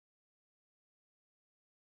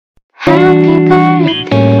Happy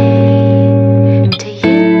birthday to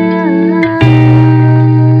you.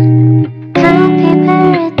 Happy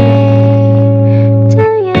birthday to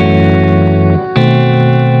you.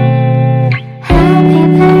 Happy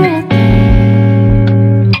birthday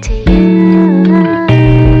to you.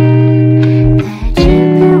 That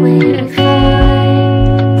you've been waiting for.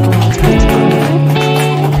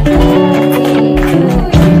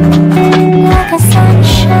 Like a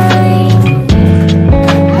sunshine,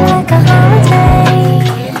 like a holiday,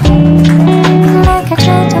 like a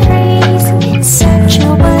gentle breeze. It's such a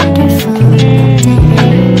wonderful day.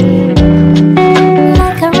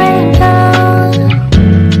 Like a rainbow,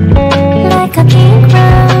 like a pink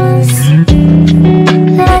rose,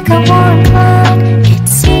 like a warm cloud.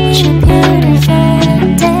 It's such a beautiful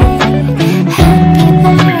day. Happy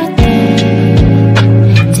birthday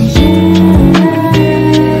to you.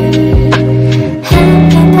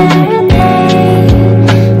 Happy birthday,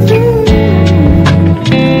 you.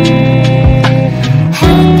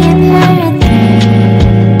 Happy birthday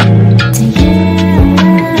to you.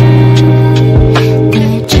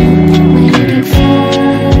 That you've been waiting for.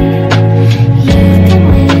 You've been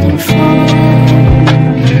waiting for.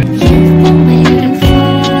 You've been waiting for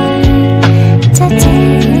today.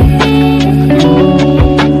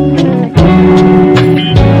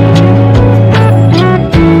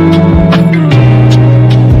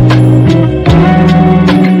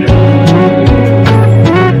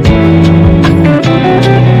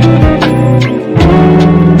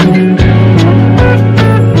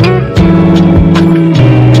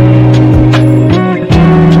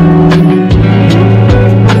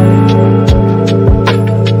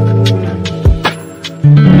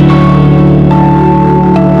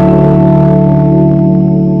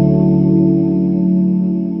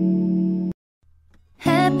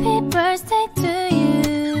 Happy birthday to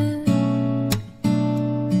you.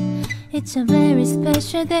 It's a very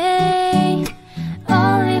special day,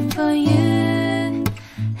 only for you.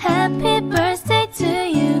 Happy birthday to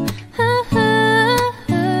you.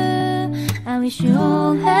 I wish you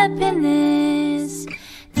all happiness,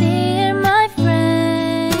 dear my friend.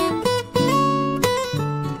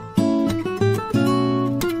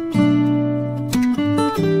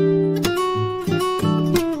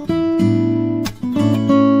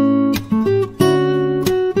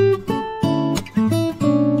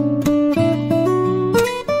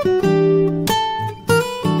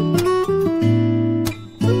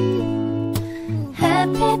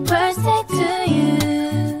 Happy birthday to you.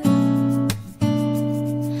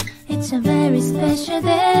 It's a very special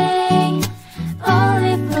day,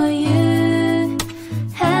 only for you.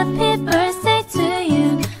 Happy birthday to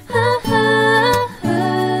you.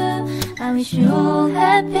 I wish you all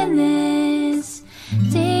happiness,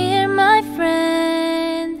 dear my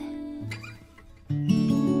friend.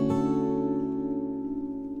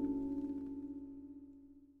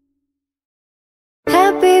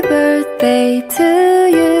 Happy birthday to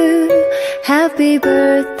you. Happy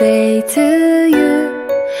birthday to you.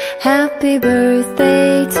 Happy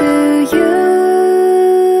birthday to you.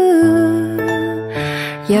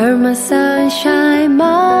 You're my sunshine,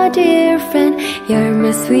 my dear friend. You're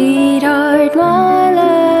my sweetheart, my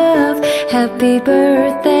love. Happy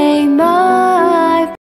birthday, my